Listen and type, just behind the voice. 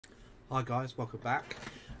Hi guys, welcome back.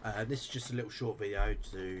 This is just a little short video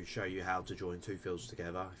to show you how to join two fields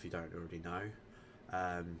together if you don't already know.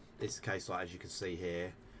 This is the case, like as you can see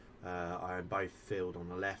here, I own both field on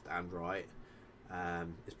the left and right.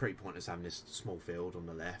 It's pretty pointless having this small field on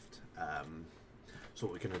the left. So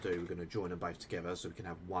what we're going to do, we're going to join them both together so we can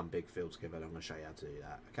have one big field together, and I'm going to show you how to do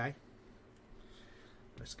that. Okay,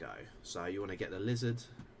 let's go. So you want to get the lizard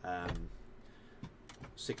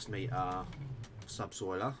 6 meter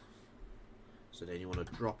subsoiler. So then you want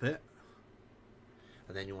to drop it,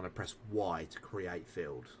 and then you want to press Y to create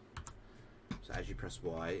field. So as you press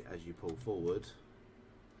Y, as you pull forward,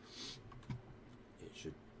 it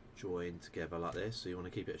should join together like this. So you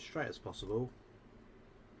want to keep it as straight as possible.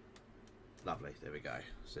 Lovely, there we go.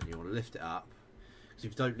 So then you want to lift it up, because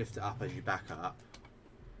if you don't lift it up as you back up,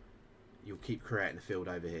 you'll keep creating a field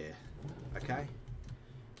over here. Okay,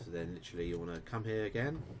 so then literally you want to come here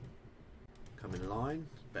again, come in line,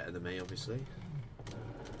 better than me obviously.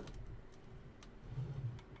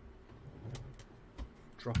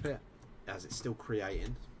 Drop it as it's still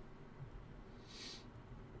creating,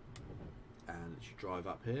 and you drive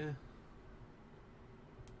up here.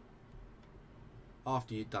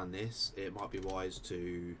 After you've done this, it might be wise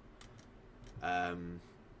to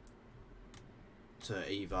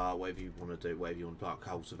either, whatever you want to do, whatever you want to plant,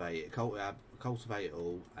 cultivate it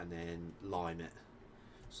all, and then lime it.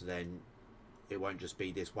 So then it won't just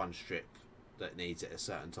be this one strip that needs it at a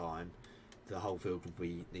certain time. The whole field will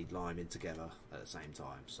need liming together at the same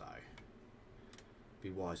time. So be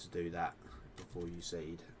wise to do that before you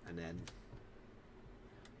seed, and then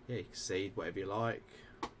yeah, you can seed whatever you like.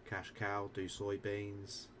 Cash cow, do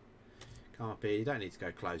soybeans. Come up here, you don't need to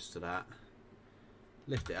go close to that.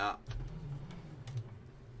 Lift it up.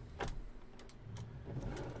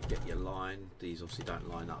 Get your line. These obviously don't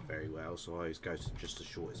line up very well, so I always go to just the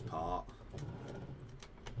shortest part.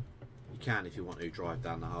 You can, if you want to, drive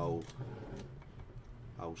down the whole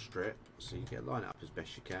strip, so you get line up as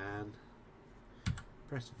best you can.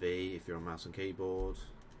 Press V if you're on mouse and keyboard,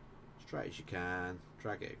 straight as you can,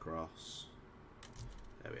 drag it across.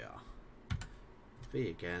 There we are.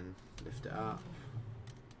 V again, lift it up,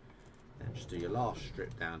 then just do your last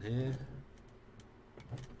strip down here.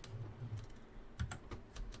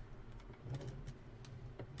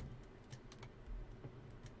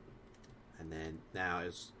 And then now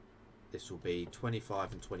this will be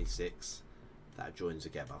 25 and 26 that join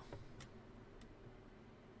together.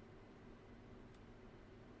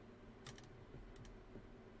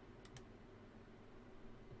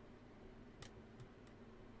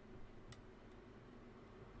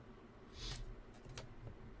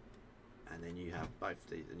 And then you have both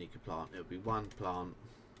these, and you can plant, it'll be one plant,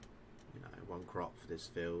 you know, one crop for this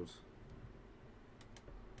field.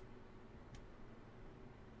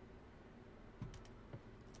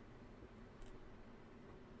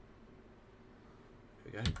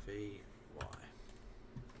 Here we go, V, Y.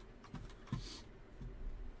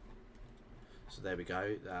 So there we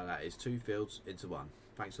go, that is two fields into one.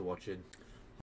 Thanks for watching.